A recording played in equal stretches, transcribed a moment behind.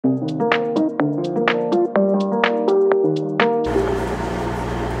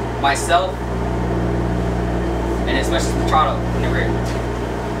myself, and then Specialist Machado in the rear.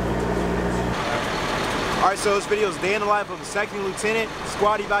 Alright, so this video is day in the life of a second lieutenant,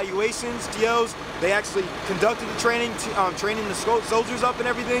 squad evaluations, TOs. They actually conducted the training, training the soldiers up and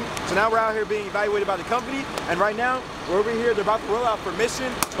everything. So now we're out here being evaluated by the company. And right now, we're over here, they're about to roll out for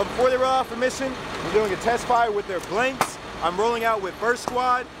mission. But before they roll out for mission, we're doing a test fire with their blanks. I'm rolling out with first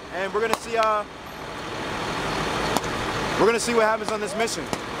squad, and we're gonna see what happens on this mission.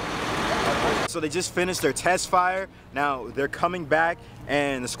 So they just finished their test fire. Now they're coming back,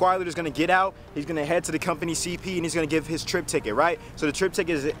 and the squad leader's gonna get out. He's gonna head to the company CP, and he's gonna give his trip ticket, right? So the trip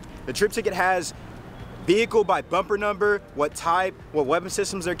ticket has vehicle by bumper number, what type, what weapon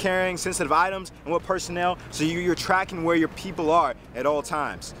systems they're carrying, sensitive items, and what personnel. So you're tracking where your people are at all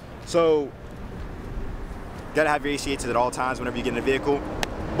times. So you gotta have your ACHs at all times whenever you get in a vehicle.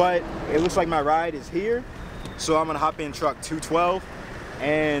 But it looks like my ride is here, so I'm gonna hop in truck 212,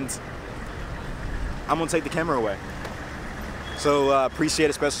 and I'm gonna take the camera away. So appreciate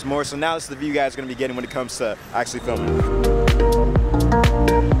it, special more. So now this is the view you guys are gonna be getting when it comes to actually filming.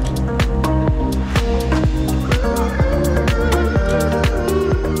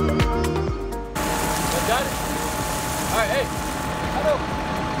 Got it? All right, hey, hello.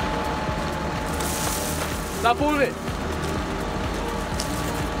 Stop moving.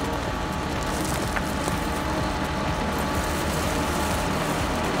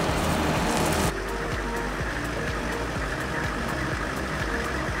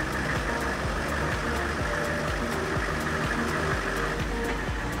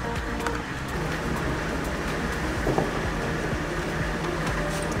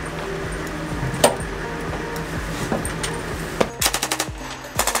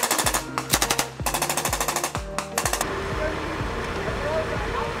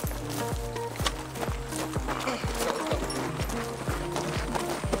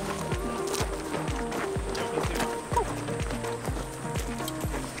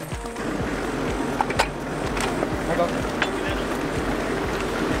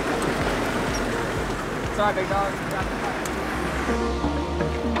 Sorry, big dog.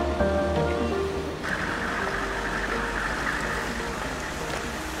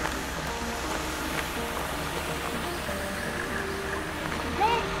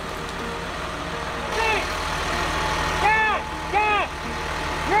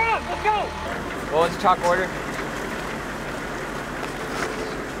 What was the chalk order?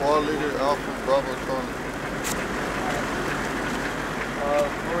 Squad leader Alpha Bravo Tony.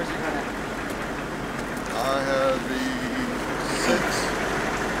 Where was you going at? I had the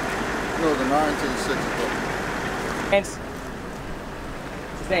 9 to the 6 o'clock.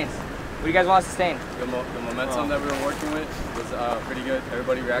 Sustains. What do you guys want to sustain? The momentum that we were working with was pretty good.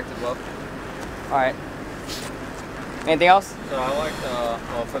 Everybody reacted well. Alright. Anything else? So I liked,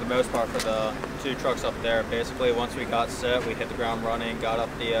 well, for the most part, for the 2 trucks up there, basically once we got set, we hit the ground running, got up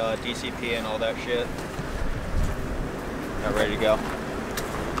the DCP and all that shit. Got ready to go.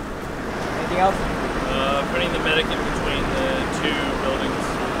 Anything else? Putting the medic in between the 2 buildings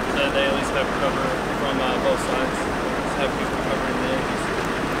so that they at least have cover from both sides. Just have people covering the edges.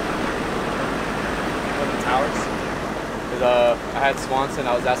 The towers. Because I had Swanson,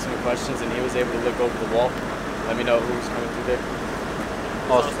 I was asking him questions, and he was able to look over the wall, let me know who was coming through there.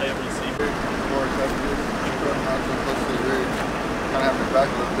 Also able to see. More coverage, not so close to the rear. Kind of have to back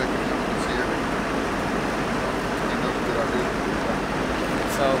a little bit because you can see everything. I think that was a good idea.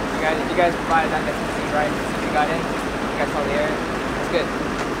 So you guys provided that FCC, right? So you got in, you guys saw the area. That's good.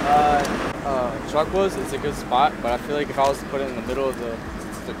 Truck it's a good spot, but I feel like if I was to put it in the middle of the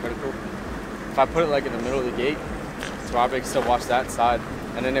critical, if I put it like in the middle of the gate, so Robbie can still watch that side.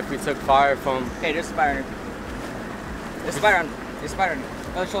 And then if we took fire from... Hey, there's a spider on you. There's a spider on you. There's a spider on you.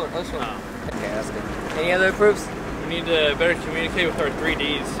 Other shoulder, other shoulder. Oh. Okay, that's good. Any other proofs? We need to better communicate with our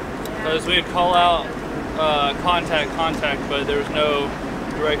 3Ds. Because we'd call out contact, but there was no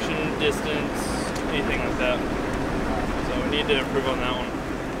direction, distance, anything like that. So we need to improve on that one.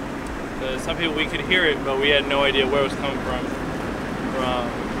 Because some people, we could hear it, but we had no idea where it was coming from. From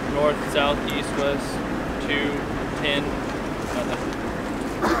north, south, east, west, 2, 10, nothing.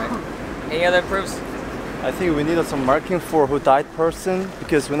 Alright. Any other proofs? I think we needed some marking for who died person,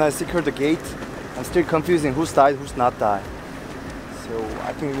 because when I secure the gate, I'm still confusing who's died, who's not died. So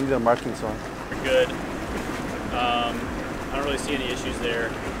I think we need a marking zone. We're good. I don't really see any issues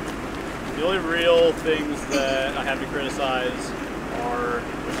there. The only real things that I have to criticize are,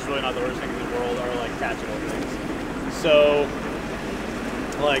 which is really not the worst thing in the world, are like tactical things. So,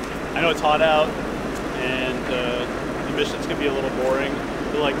 like, I know it's hot out and the missions can be a little boring,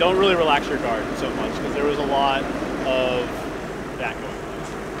 but like, don't really relax your guard so much because there was a lot of that going on.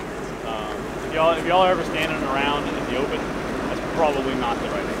 if y'all are ever standing around in the open, that's probably not the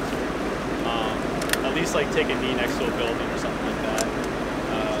right answer. At least like take a knee next to a building or something like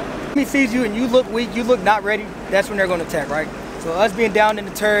that. He sees you and you look weak, you look not ready, that's when they're going to attack, right? So us being down in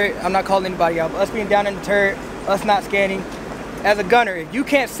the turret, I'm not calling anybody out, but us being down in the turret, us not scanning, as a gunner, if you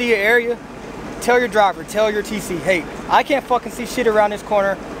can't see an area, tell your driver, tell your TC, hey, I can't fucking see shit around this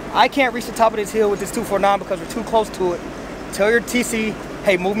corner. I can't reach the top of this hill with this 249 because we're too close to it. Tell your TC,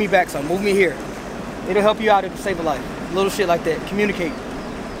 hey, move me back son, move me here. It'll help you out, it'll save a life. Little shit like that. Communicate.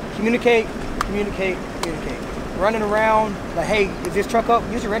 Communicate, communicate, communicate. Running around, like, hey, is this truck up?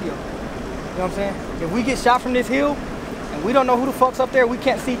 Use your radio. You know what I'm saying? If we get shot from this hill, and we don't know who the fuck's up there, we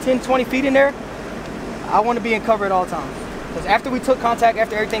can't see 10, 20 feet in there, I want to be in cover at all times. Because after we took contact,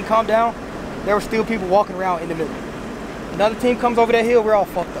 after everything calmed down, there were still people walking around in the middle. Another team comes over that hill, we're all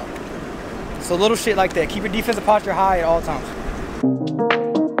fucked up. So little shit like that. Keep your defensive posture high at all times.